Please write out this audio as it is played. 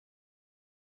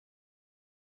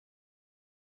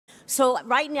So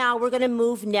right now, we're going to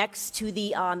move next to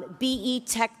the BE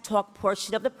Tech Talk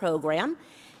portion of the program.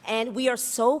 And we are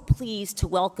so pleased to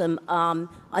welcome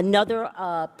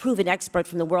another proven expert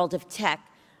from the world of tech.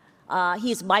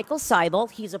 He is Michael Seibel.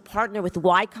 He's a partner with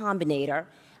Y Combinator.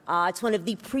 It's one of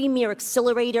the premier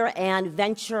accelerator and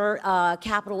venture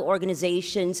capital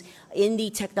organizations in the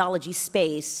technology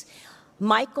space.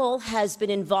 Michael has been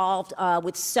involved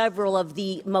with several of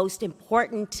the most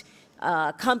important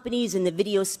companies in the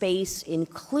video space,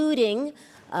 including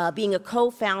being a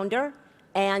co-founder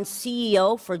and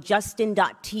CEO for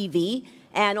Justin.tv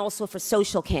and also for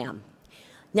SocialCam.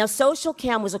 Now,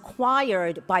 SocialCam was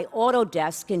acquired by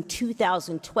Autodesk in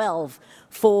 2012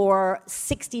 for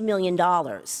 $60 million.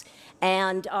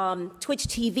 And Twitch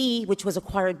TV, which was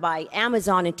acquired by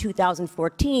Amazon in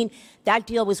 2014, that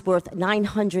deal was worth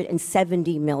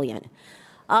 $970 million.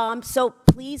 So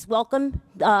please welcome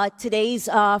today's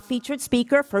featured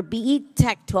speaker for BE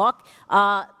Tech Talk,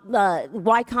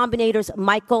 Y Combinator's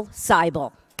Michael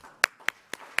Seibel.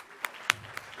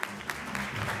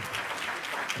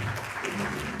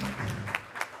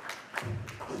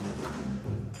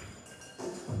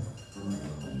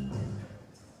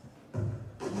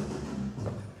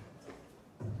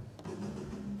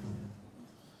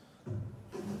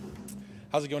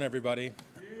 How's it going, everybody?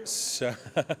 So,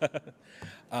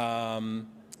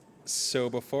 so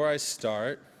before I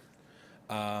start,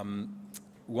 one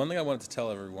thing I wanted to tell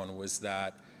everyone was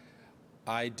that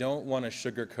I don't want to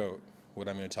sugarcoat what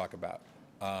I'm going to talk about.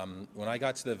 When I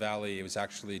got to the Valley, it was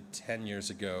actually 10 years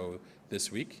ago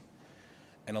this week,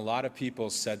 and a lot of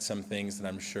people said some things that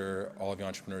I'm sure all of you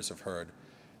entrepreneurs have heard.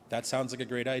 That sounds like a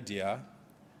great idea.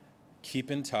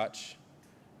 Keep in touch.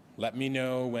 Let me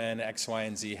know when X, Y,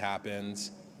 and Z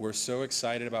happens. We're so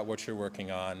excited about what you're working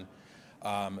on.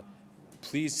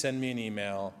 Please send me an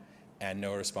email, and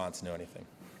no response, no anything.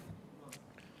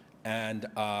 And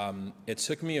it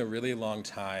took me a really long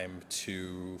time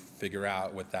to figure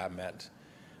out what that meant.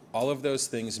 All of those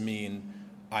things mean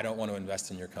I don't want to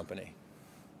invest in your company.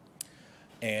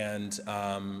 And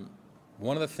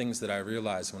one of the things that I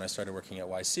realized when I started working at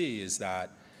YC is that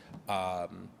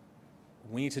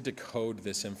we need to decode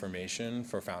this information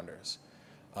for founders.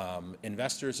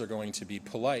 Investors are going to be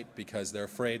polite because they're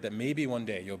afraid that maybe one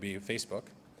day you'll be Facebook.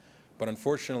 But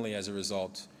unfortunately, as a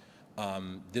result,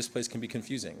 this place can be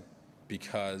confusing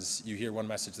because you hear one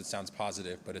message that sounds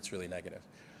positive, but it's really negative.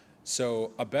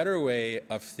 So a better way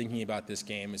of thinking about this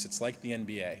game is it's like the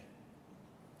NBA.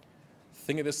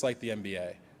 Think of this like the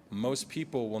NBA. Most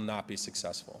people will not be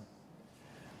successful.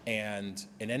 And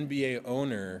an NBA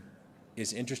owner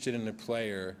is interested in a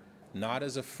player not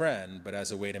as a friend, but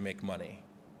as a way to make money.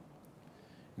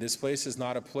 This place is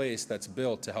not a place that's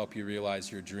built to help you realize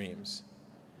your dreams.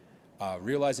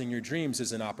 Realizing your dreams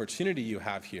is an opportunity you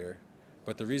have here,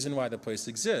 but the reason why the place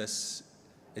exists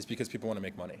is because people want to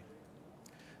make money.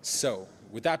 So,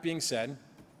 with that being said,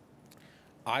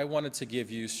 I wanted to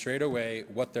give you straight away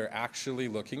what they're actually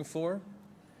looking for,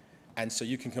 and so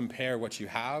you can compare what you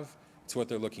have to what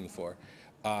they're looking for.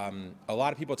 A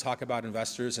lot of people talk about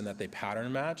investors and that they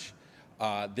pattern match.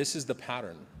 This is the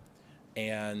pattern.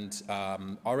 And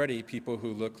already people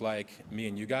who look like me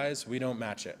and you guys, we don't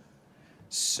match it.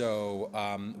 So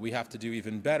we have to do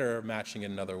even better matching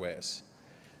it in other ways.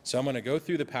 So I'm going to go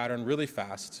through the pattern really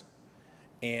fast,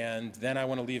 and then I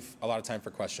want to leave a lot of time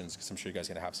for questions because I'm sure you guys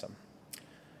are going to have some.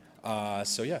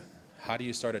 So yeah, how do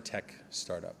you start a tech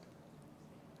startup?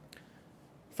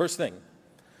 First thing,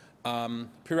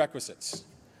 prerequisites.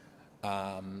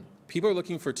 People are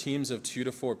looking for teams of 2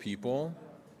 to 4 people,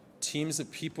 teams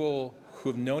of people who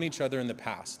have known each other in the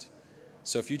past.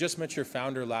 So if you just met your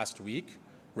founder last week,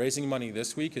 raising money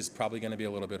this week is probably going to be a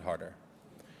little bit harder.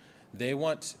 They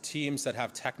want teams that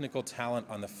have technical talent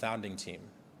on the founding team.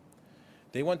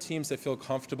 They want teams that feel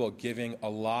comfortable giving a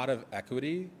lot of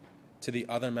equity to the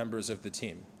other members of the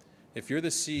team. If you're the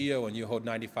CEO and you hold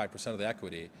 95% of the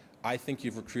equity, I think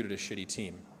you've recruited a shitty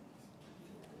team.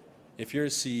 If you're a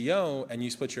CEO and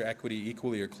you split your equity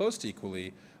equally or close to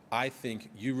equally, I think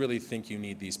you really think you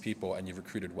need these people and you've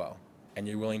recruited well, and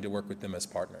you're willing to work with them as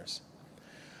partners.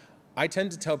 I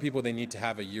tend to tell people they need to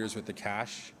have a year's worth of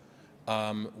cash.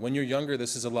 When you're younger,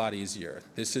 this is a lot easier.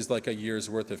 This is like a year's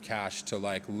worth of cash to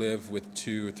like live with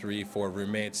 2, 3, 4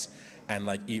 roommates and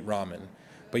like eat ramen.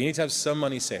 But you need to have some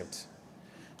money saved.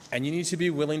 And you need to be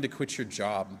willing to quit your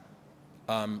job.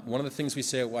 One of the things we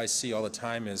say at YC all the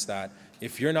time is that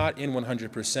if you're not in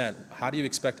 100%, how do you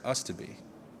expect us to be?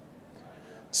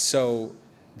 So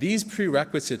these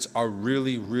prerequisites are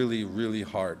really, really, really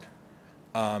hard.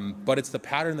 But it's the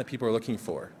pattern that people are looking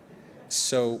for.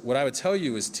 So what I would tell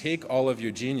you is take all of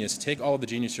your genius, take all of the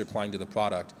genius you're applying to the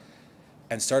product,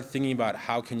 and start thinking about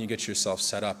how can you get yourself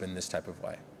set up in this type of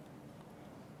way.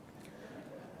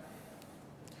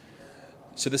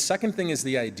 So the second thing is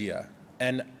the idea.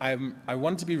 And I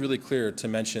wanted to be really clear to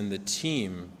mention the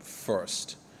team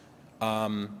first.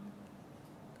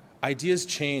 Ideas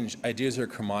change, ideas are a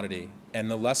commodity,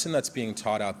 and the lesson that's being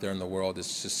taught out there in the world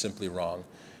is just simply wrong.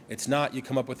 It's not you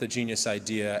come up with a genius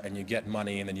idea and you get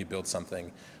money and then you build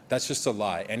something. That's just a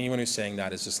lie. Anyone who's saying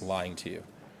that is just lying to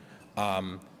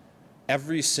you.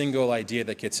 Every single idea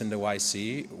that gets into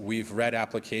YC, we've read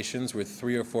applications with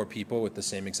 3 or 4 people with the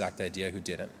same exact idea who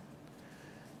didn't.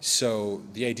 So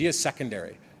the idea is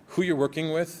secondary. Who you're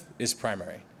working with is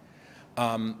primary.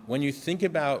 When you think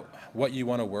about what you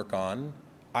want to work on,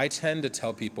 I tend to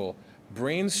tell people,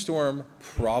 brainstorm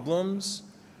problems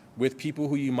with people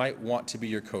who you might want to be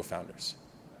your co-founders.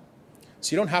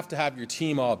 So you don't have to have your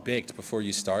team all baked before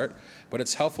you start, but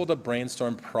it's helpful to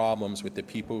brainstorm problems with the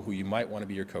people who you might want to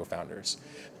be your co-founders.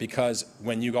 Because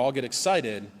when you all get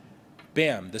excited,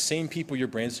 bam, the same people you're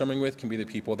brainstorming with can be the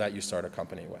people that you start a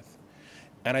company with.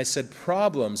 And I said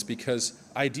problems because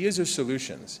ideas are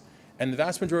solutions. And the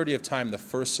vast majority of time, the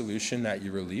first solution that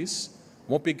you release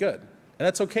won't be good. And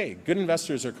that's okay. Good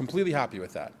investors are completely happy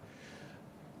with that.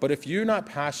 But if you're not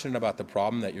passionate about the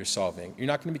problem that you're solving, you're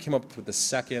not going to come up with the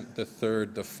second, the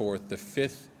third, the fourth, the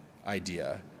fifth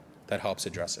idea that helps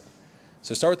address it.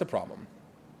 So start with the problem.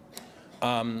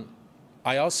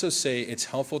 I also say it's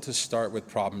helpful to start with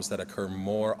problems that occur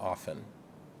more often.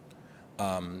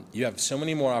 You have so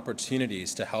many more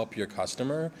opportunities to help your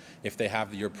customer if they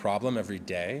have your problem every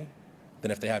day than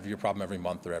if they have your problem every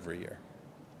month or every year.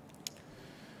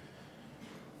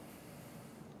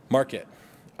 Market.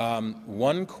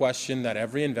 One question that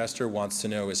every investor wants to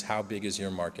know is how big is your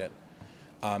market?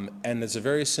 And there's a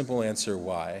very simple answer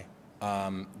why.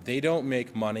 They don't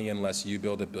make money unless you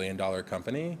build a billion-dollar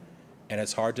company, and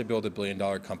it's hard to build a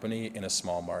billion-dollar company in a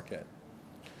small market.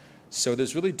 So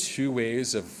there's really 2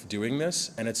 ways of doing this,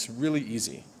 and it's really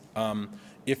easy.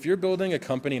 If you're building a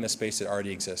company in a space that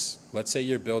already exists, let's say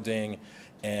you're building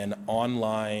an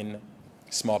online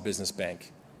small business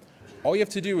bank. All you have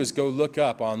to do is go look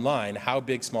up online how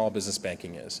big small business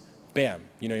banking is. Bam,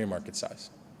 you know your market size.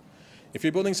 If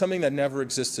you're building something that never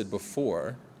existed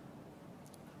before,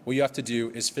 what you have to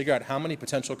do is figure out how many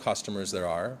potential customers there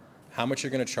are, how much you're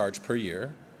going to charge per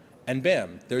year, and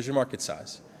bam, there's your market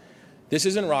size. This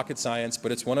isn't rocket science,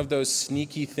 but it's one of those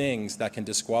sneaky things that can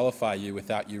disqualify you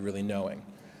without you really knowing.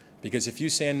 Because if you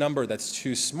say a number that's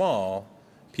too small,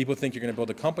 people think you're going to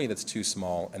build a company that's too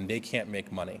small, and they can't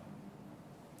make money.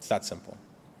 It's that simple.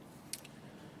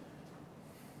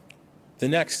 The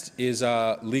next is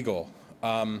legal.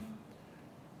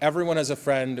 Everyone has a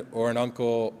friend or an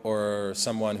uncle or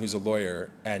someone who's a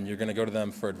lawyer, and you're going to go to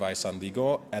them for advice on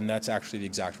legal, and that's actually the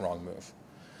exact wrong move.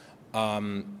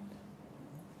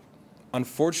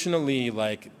 Unfortunately,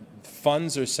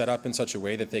 funds are set up in such a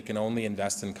way that they can only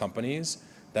invest in companies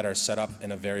that are set up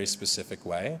in a very specific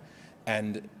way,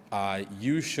 and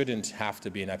you shouldn't have to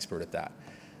be an expert at that.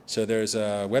 So there's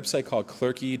a website called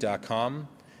clerky.com,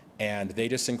 and they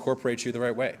just incorporate you the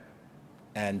right way,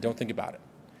 and don't think about it.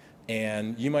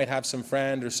 And you might have some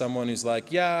friend or someone who's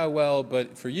like, yeah, well,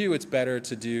 but for you it's better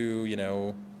to do,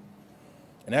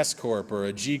 an S Corp or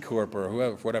a G Corp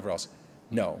or whatever else.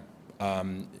 No.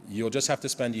 You'll just have to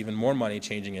spend even more money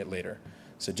changing it later.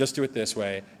 So just do it this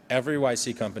way. Every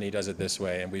YC company does it this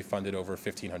way, and we've funded over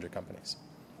 1,500 companies.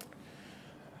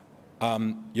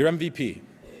 Your MVP,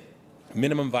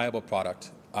 minimum viable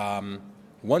product.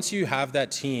 Once you have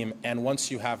that team and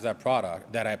once you have that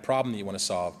product, that problem that you want to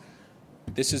solve,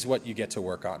 this is what you get to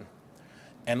work on.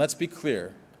 And let's be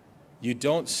clear, you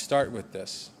don't start with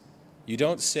this. You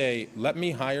don't say, let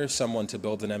me hire someone to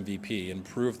build an MVP and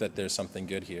prove that there's something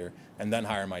good here, and then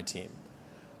hire my team.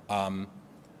 There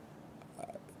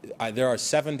are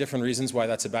 7 different reasons why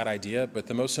that's a bad idea, but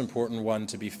the most important one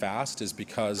to be fast is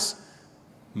because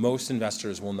most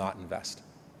investors will not invest.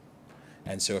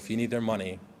 And so if you need their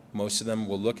money, most of them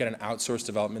will look at an outsourced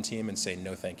development team and say,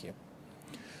 no, thank you.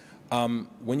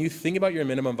 When you think about your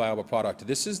minimum viable product,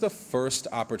 this is the first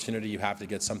opportunity you have to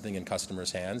get something in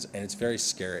customers' hands, and it's very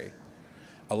scary.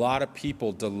 A lot of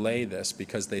people delay this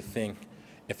because they think,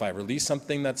 if I release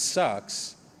something that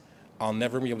sucks, I'll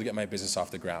never be able to get my business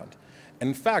off the ground. And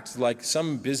in fact,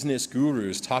 some business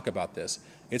gurus talk about this,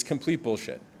 it's complete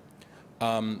bullshit.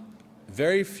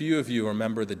 Very few of you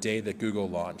remember the day that Google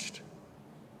launched.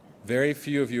 Very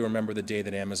few of you remember the day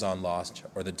that Amazon launched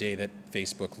or the day that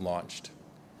Facebook launched.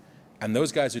 And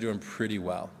those guys are doing pretty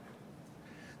well.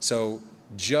 So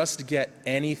just get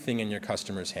anything in your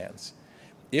customers' hands.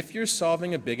 If you're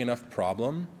solving a big enough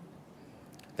problem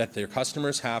that their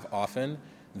customers have often,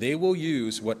 they will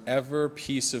use whatever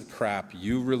piece of crap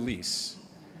you release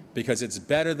because it's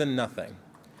better than nothing.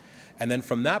 And then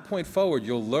from that point forward,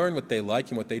 you'll learn what they like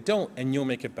and what they don't, and you'll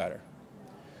make it better.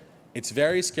 It's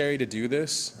very scary to do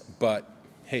this, but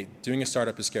hey, doing a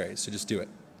startup is scary, so just do it.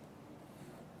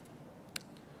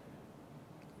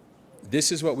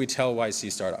 This is what we tell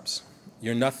YC startups.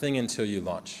 You're nothing until you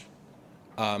launch.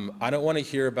 I don't want to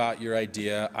hear about your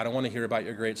idea. I don't want to hear about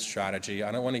your great strategy.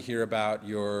 I don't want to hear about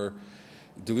your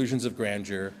delusions of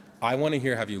grandeur. I want to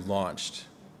hear, have you launched?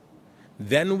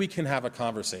 Then we can have a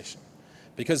conversation.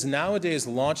 Because nowadays,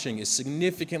 launching is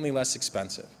significantly less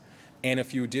expensive. And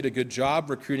if you did a good job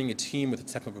recruiting a team with a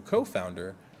technical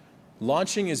co-founder,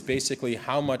 launching is basically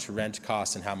how much rent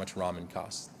costs and how much ramen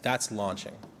costs. That's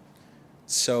launching.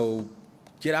 So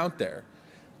get out there.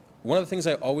 One of the things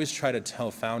I always try to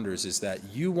tell founders is that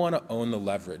you want to own the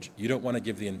leverage. You don't want to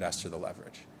give the investor the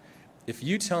leverage. If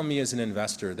you tell me as an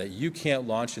investor that you can't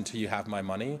launch until you have my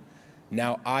money,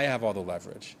 now I have all the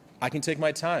leverage. I can take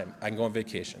my time. I can go on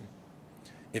vacation.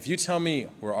 If you tell me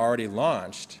we're already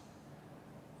launched,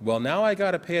 well, now I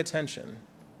got to pay attention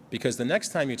because the next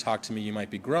time you talk to me, you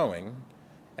might be growing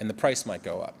and the price might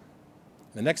go up.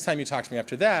 The next time you talk to me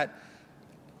after that,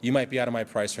 you might be out of my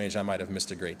price range. I might have missed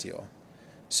a great deal.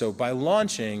 So by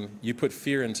launching, you put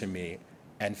fear into me,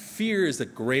 and fear is a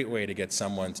great way to get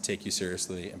someone to take you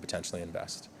seriously and potentially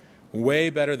invest. Way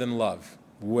better than love.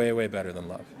 Way, way better than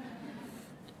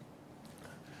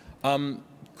love.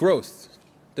 Growth.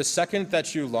 The second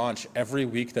that you launch, every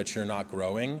week that you're not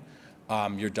growing,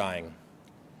 you're dying.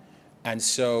 And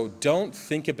so don't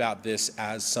think about this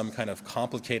as some kind of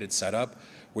complicated setup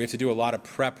where you have to do a lot of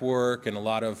prep work and a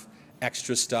lot of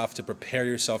extra stuff to prepare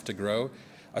yourself to grow.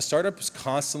 A startup is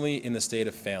constantly in the state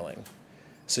of failing.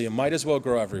 So you might as well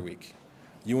grow every week.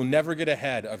 You will never get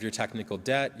ahead of your technical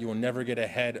debt. You will never get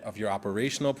ahead of your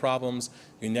operational problems.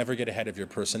 You'll never get ahead of your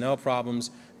personnel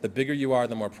problems. The bigger you are,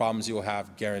 the more problems you will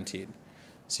have, guaranteed.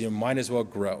 So you might as well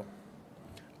grow.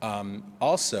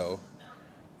 Also,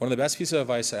 one of the best pieces of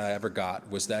advice I ever got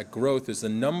was that growth is the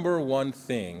 #1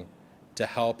 thing to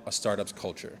help a startup's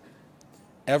culture.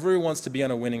 Everyone wants to be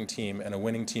on a winning team, and a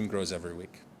winning team grows every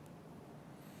week.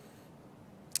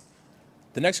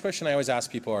 The next question I always ask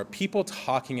people are people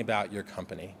talking about your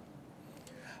company.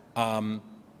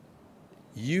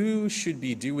 You should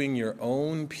be doing your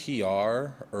own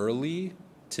PR early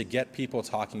to get people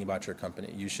talking about your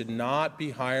company. You should not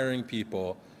be hiring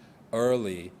people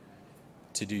early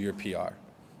to do your PR.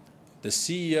 The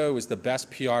CEO is the best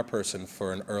PR person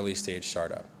for an early stage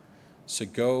startup. So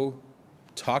go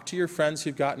talk to your friends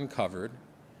who've gotten covered.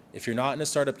 If you're not in a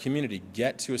startup community,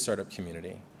 get to a startup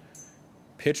community.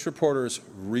 Pitch reporters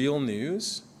real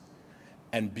news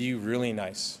and be really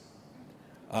nice.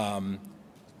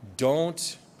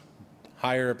 Don't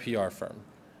hire a PR firm.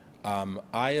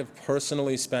 I have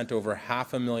personally spent over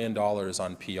 $500,000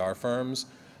 on PR firms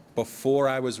before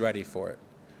I was ready for it.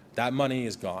 That money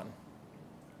is gone.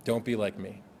 Don't be like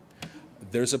me.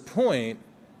 There's a point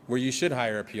where you should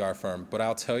hire a PR firm, but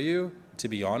I'll tell you, to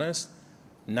be honest,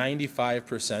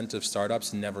 95% of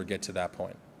startups never get to that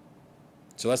point.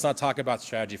 So let's not talk about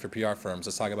strategy for PR firms.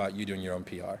 Let's talk about you doing your own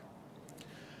PR.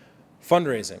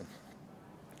 Fundraising.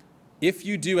 If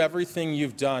you do everything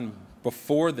you've done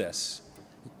before this,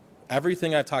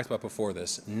 everything I've talked about before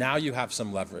this, now you have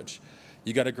some leverage.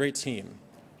 You got a great team.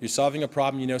 You're solving a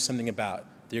problem you know something about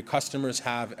that your customers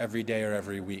have every day or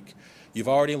every week. You've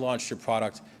already launched your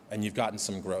product and you've gotten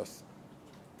some growth.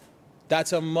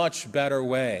 That's a much better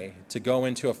way to go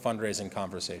into a fundraising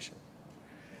conversation.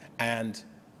 And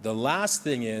the last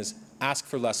thing is ask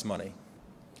for less money.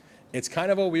 It's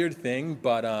kind of a weird thing,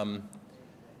 but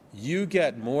you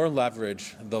get more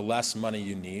leverage the less money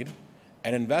you need.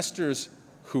 And investors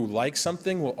who like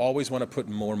something will always want to put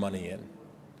more money in.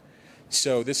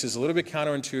 So this is a little bit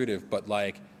counterintuitive, but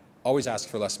like always ask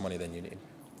for less money than you need.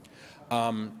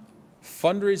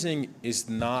 Fundraising is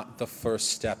not the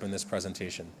first step in this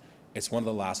presentation. It's one of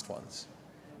the last ones.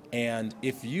 And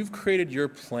if you've created your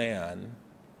plan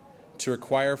to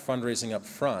require fundraising up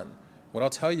front, what I'll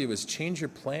tell you is change your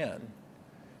plan.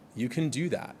 You can do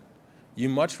that. You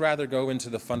much rather go into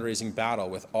the fundraising battle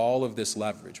with all of this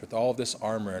leverage, with all of this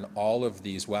armor and all of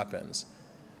these weapons,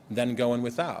 than going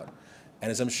without. And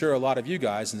as I'm sure a lot of you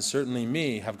guys, and certainly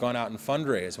me, have gone out and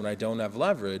fundraised when I don't have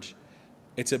leverage,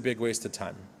 it's a big waste of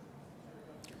time.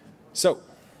 So,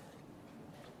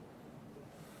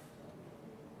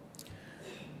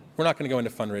 we're not going to go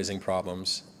into fundraising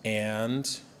problems,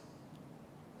 and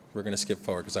we're going to skip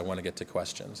forward because I want to get to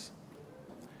questions.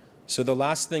 So the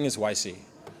last thing is YC.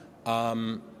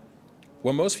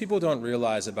 What most people don't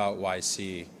realize about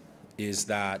YC is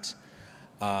that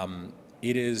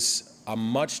it is a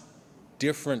much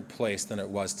different place than it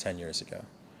was 10 years ago.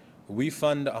 We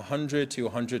fund 100 to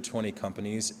 120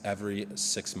 companies every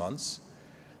 6 months.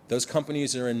 Those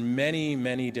companies are in many,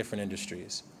 many different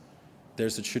industries.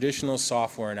 There's the traditional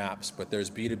software and apps, but there's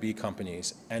B2B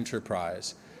companies,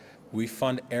 enterprise. We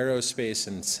fund aerospace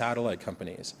and satellite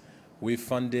companies. We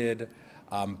funded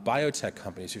biotech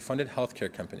companies. We funded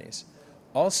healthcare companies.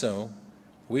 Also,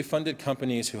 we funded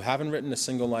companies who haven't written a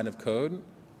single line of code,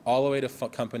 all the way to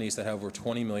companies that have over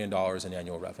 $20 million in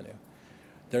annual revenue.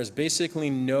 There's basically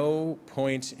no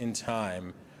point in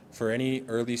time for any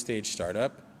early stage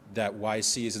startup that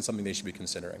YC isn't something they should be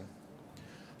considering.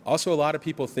 Also, a lot of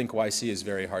people think YC is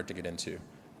very hard to get into.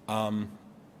 I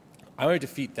want to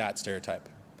defeat that stereotype.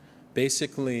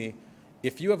 Basically,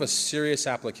 if you have a serious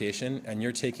application and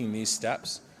you're taking these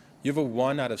steps, you have a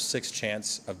 1 out of 6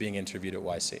 chance of being interviewed at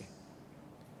YC.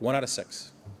 1 out of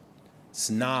 6. It's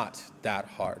not that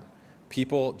hard.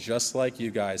 People just like you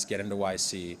guys get into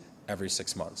YC every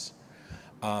 6 months.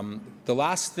 The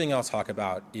last thing I'll talk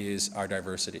about is our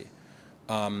diversity.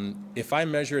 If I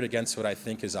measure it against what I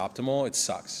think is optimal, it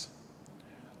sucks.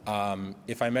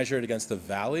 If I measure it against the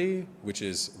Valley, which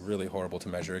is really horrible to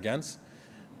measure against,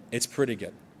 it's pretty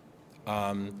good.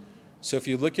 So if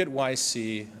you look at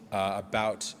YC,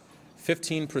 about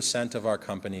 15% of our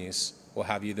companies will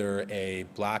have either a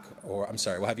black or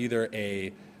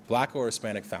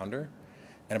Hispanic founder,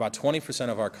 and about 20%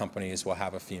 of our companies will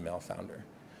have a female founder.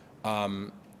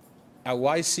 At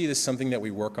YC, this is something that we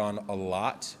work on a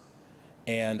lot,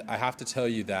 and I have to tell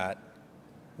you that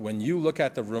when you look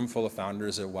at the room full of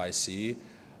founders at YC,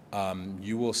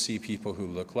 you will see people who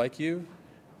look like you,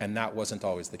 and that wasn't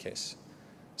always the case.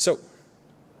 So,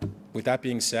 with that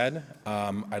being said,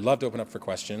 I'd love to open up for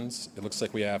questions. It looks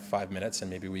like we have 5 minutes, and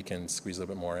maybe we can squeeze a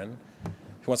little bit more in.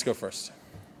 Who wants to go first?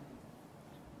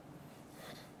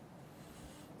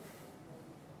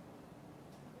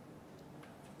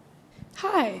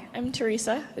 Hi, I'm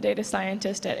Teresa, a data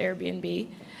scientist at Airbnb.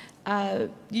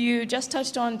 You just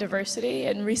touched on diversity,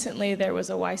 and recently there was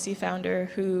a YC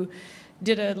founder who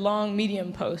did a long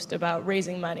Medium post about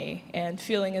raising money and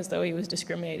feeling as though he was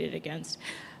discriminated against.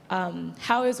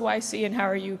 How is YC and how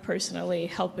are you personally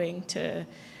helping to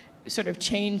sort of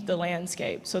change the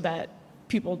landscape so that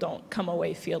people don't come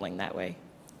away feeling that way?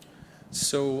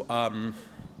 So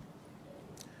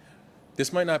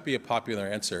this might not be a popular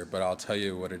answer, but I'll tell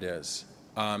you what it is.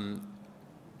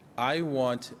 I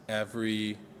want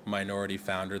every minority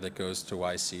founder that goes to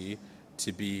YC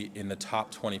to be in the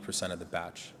top 20% of the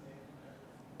batch.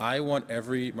 I want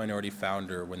every minority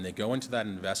founder, when they go into that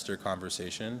investor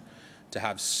conversation, to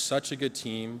have such a good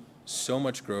team, so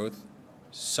much growth,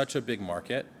 such a big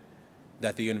market,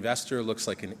 that the investor looks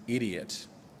like an idiot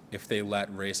if they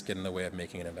let race get in the way of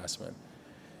making an investment.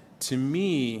 To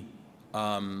me,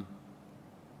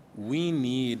 we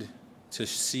need to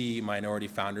see minority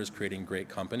founders creating great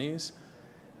companies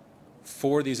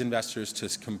for these investors to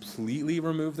completely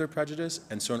remove their prejudice.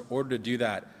 And so in order to do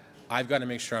that, I've got to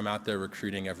make sure I'm out there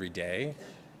recruiting every day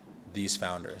these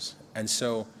founders. And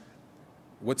so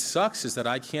what sucks is that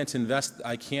I can't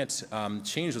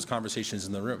change those conversations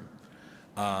in the room.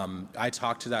 I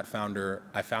talked to that founder,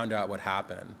 I found out what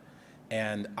happened,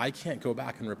 and I can't go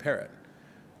back and repair it.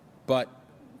 But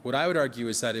what I would argue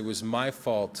is that it was my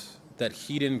fault that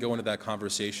he didn't go into that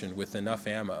conversation with enough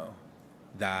ammo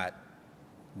that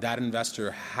that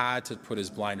investor had to put his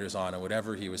blinders on or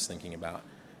whatever he was thinking about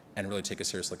and really take a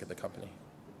serious look at the company.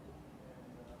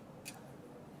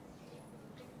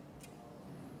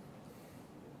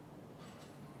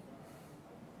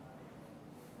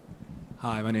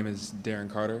 Hi, my name is Darren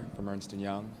Carter from Ernst &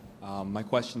 Young. My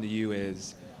question to you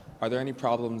is, are there any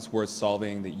problems worth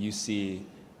solving that you see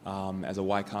as a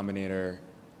Y Combinator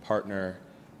partner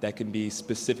that can be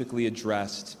specifically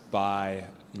addressed by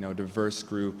a diverse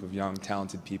group of young,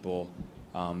 talented people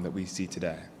that we see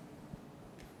today?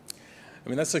 I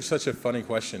mean, that's like such a funny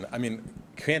question. I mean,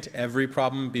 can't every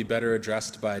problem be better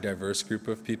addressed by a diverse group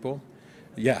of people?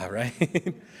 Yeah,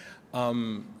 right?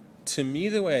 To me,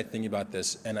 the way I think about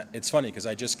this, and it's funny because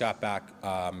I just got back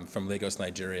from Lagos,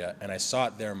 Nigeria, and I saw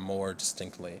it there more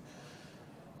distinctly.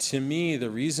 To me, the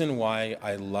reason why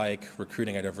I like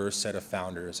recruiting a diverse set of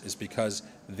founders is because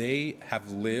they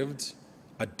have lived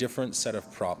a different set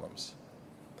of problems.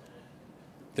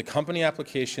 The company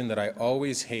application that I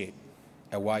always hate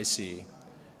at YC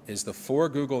is the 4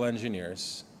 Google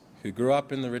engineers who grew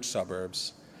up in the rich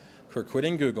suburbs who are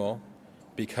quitting Google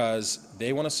because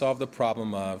they want to solve the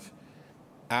problem of,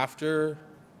 after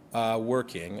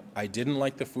working, I didn't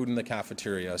like the food in the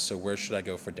cafeteria, so where should I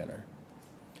go for dinner?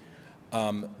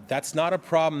 That's not a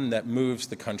problem that moves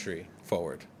the country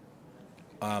forward.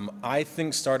 I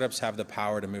think startups have the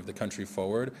power to move the country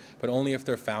forward, but only if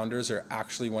their founders are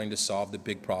actually wanting to solve the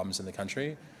big problems in the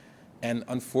country. And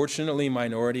unfortunately,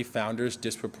 minority founders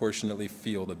disproportionately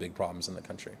feel the big problems in the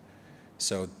country.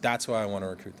 So that's why I want to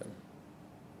recruit them.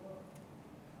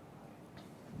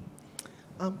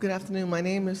 Good afternoon. My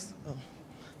name is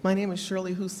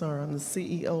Shirley Hussar. I'm the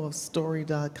CEO of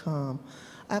Story.com.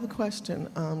 I have a question.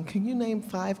 Can you name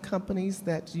 5 companies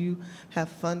that you have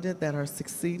funded that are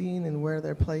succeeding and where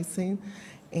they're placing?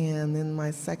 And then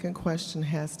my second question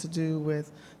has to do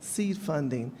with seed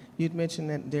funding. You'd mentioned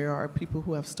that there are people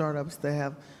who have startups that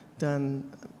have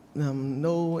done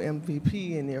no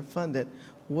MVP and they're funded.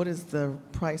 What is the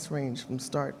price range from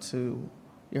start to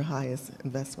your highest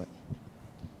investment?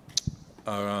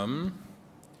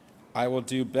 I will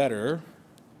do better.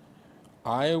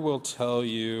 I will tell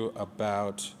you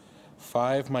about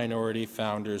 5 minority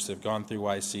founders that have gone through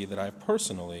YC that I've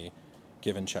personally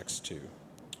given checks to.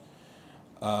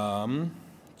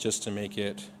 Just to make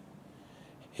it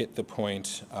hit the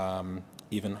point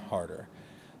even harder.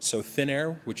 So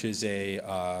Thin which is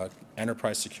a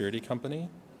enterprise security company.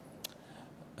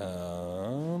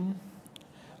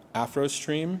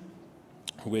 AfroStream,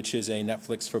 which is a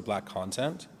Netflix for black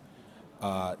content.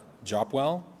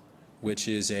 Jopwell, which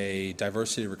is a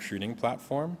diversity recruiting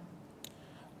platform.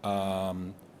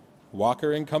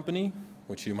 Walker & Company,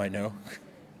 which you might know,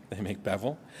 they make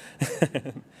bevel.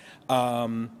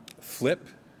 Flip,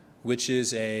 which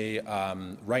is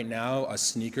right now a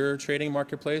sneaker trading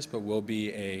marketplace, but will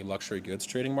be a luxury goods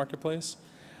trading marketplace.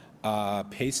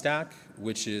 Paystack,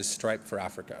 which is Stripe for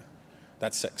Africa.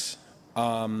 That's 6.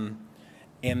 And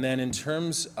then in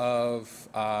terms of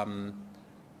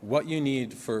what you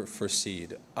need for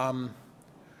seed,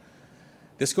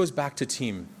 this goes back to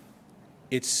team.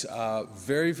 It's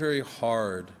very, very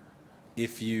hard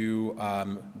if you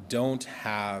don't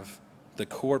have the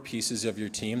core pieces of your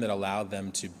team that allow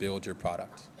them to build your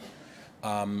product.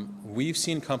 We've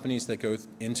seen companies that go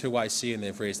into YC and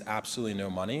they've raised absolutely no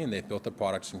money and they've built the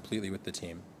product completely with the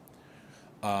team.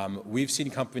 We've seen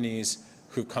companies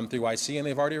who've come through YC and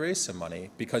they've already raised some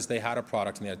money because they had a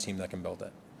product and they had a team that can build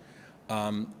it.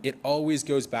 It always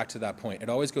goes back to that point. It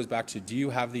always goes back to, do you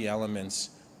have the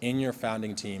elements in your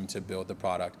founding team to build the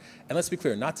product? And let's be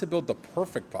clear, not to build the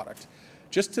perfect product,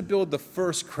 just to build the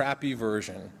first crappy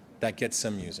version that gets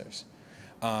some users.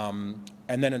 And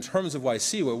then in terms of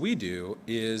YC, what we do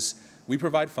is we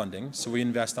provide funding. So we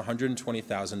invest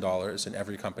 $120,000 in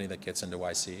every company that gets into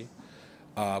YC.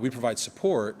 We provide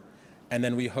support, and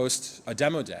then we host a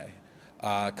demo day.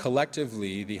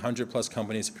 Collectively, the 100+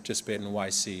 companies that participate in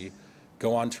YC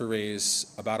go on to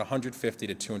raise about $150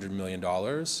 to $200 million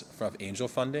of angel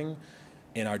funding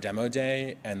in our demo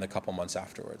day and the couple months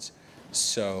afterwards.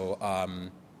 So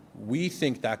we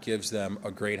think that gives them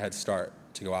a great head start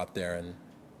to go out there and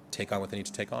take on what they need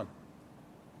to take on.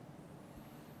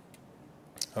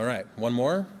 All right, one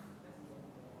more.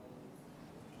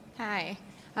 Hi,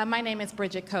 my name is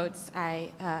Bridget Coates.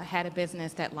 I had a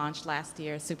business that launched last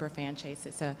year, Superfan Chase.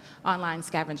 It's an online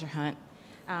scavenger hunt.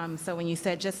 So when you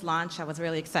said just launch, I was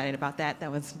really excited about that.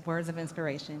 That was words of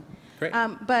inspiration. Great.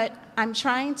 But I'm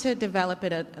trying to develop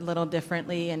it a little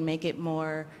differently and make it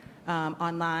more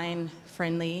online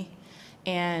friendly.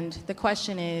 And the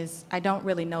question is, I don't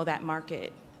really know that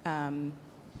market.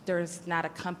 There's not a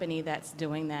company that's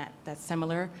doing that that's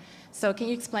similar. So can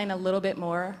you explain a little bit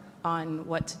more on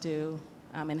what to do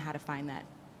and how to find that?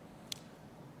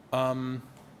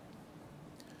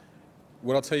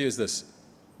 What I'll tell you is this.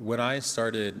 When I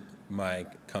started my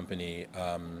company,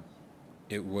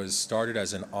 it was started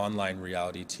as an online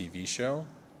reality TV show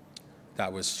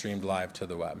that was streamed live to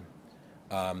the web.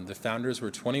 The founders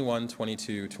were 21,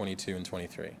 22, 22, and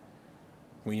 23.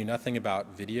 We knew nothing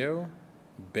about video,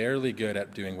 barely good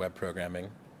at doing web programming,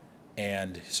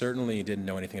 and certainly didn't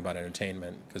know anything about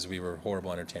entertainment because we were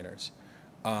horrible entertainers.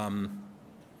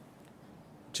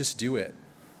 Just do it.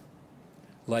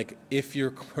 Like, if you're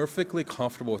perfectly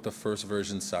comfortable with the first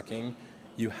version sucking,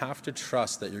 you have to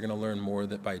trust that you're going to learn more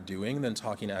by doing than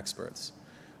talking to experts.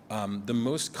 The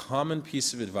most common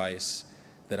piece of advice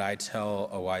that I tell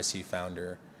a YC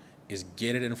founder is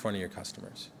get it in front of your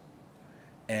customers.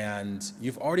 And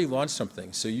you've already launched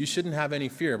something, so you shouldn't have any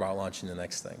fear about launching the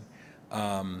next thing.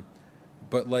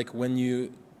 But like, when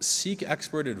you seek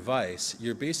expert advice,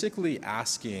 you're basically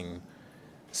asking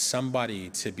somebody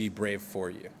to be brave for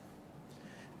you.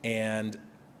 And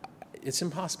it's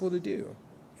impossible to do.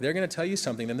 They're going to tell you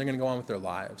something, then they're going to go on with their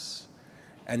lives.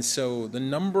 And so the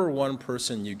 #1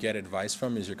 person you get advice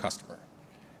from is your customer.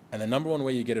 And the #1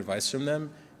 way you get advice from them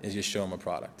is you show them a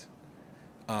product.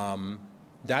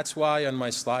 That's why on my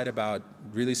slide about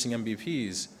releasing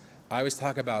MVPs, I always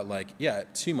talk about like, yeah,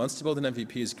 2 months to build an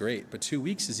MVP is great, but 2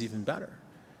 weeks is even better.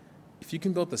 If you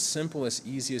can build the simplest,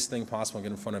 easiest thing possible and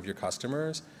get in front of your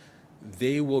customers,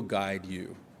 they will guide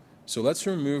you. So let's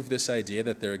remove this idea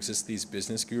that there exist these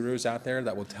business gurus out there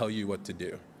that will tell you what to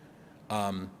do.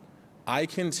 I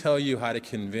can tell you how to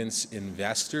convince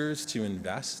investors to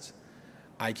invest.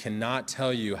 I cannot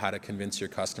tell you how to convince your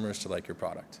customers to like your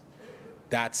product.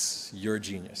 That's your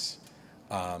genius.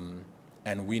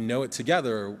 And we know it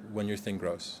together when your thing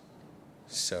grows.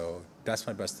 So that's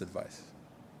my best advice.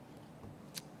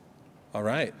 All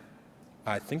right.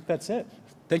 I think that's it.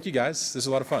 Thank you, guys. This was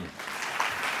a lot of fun.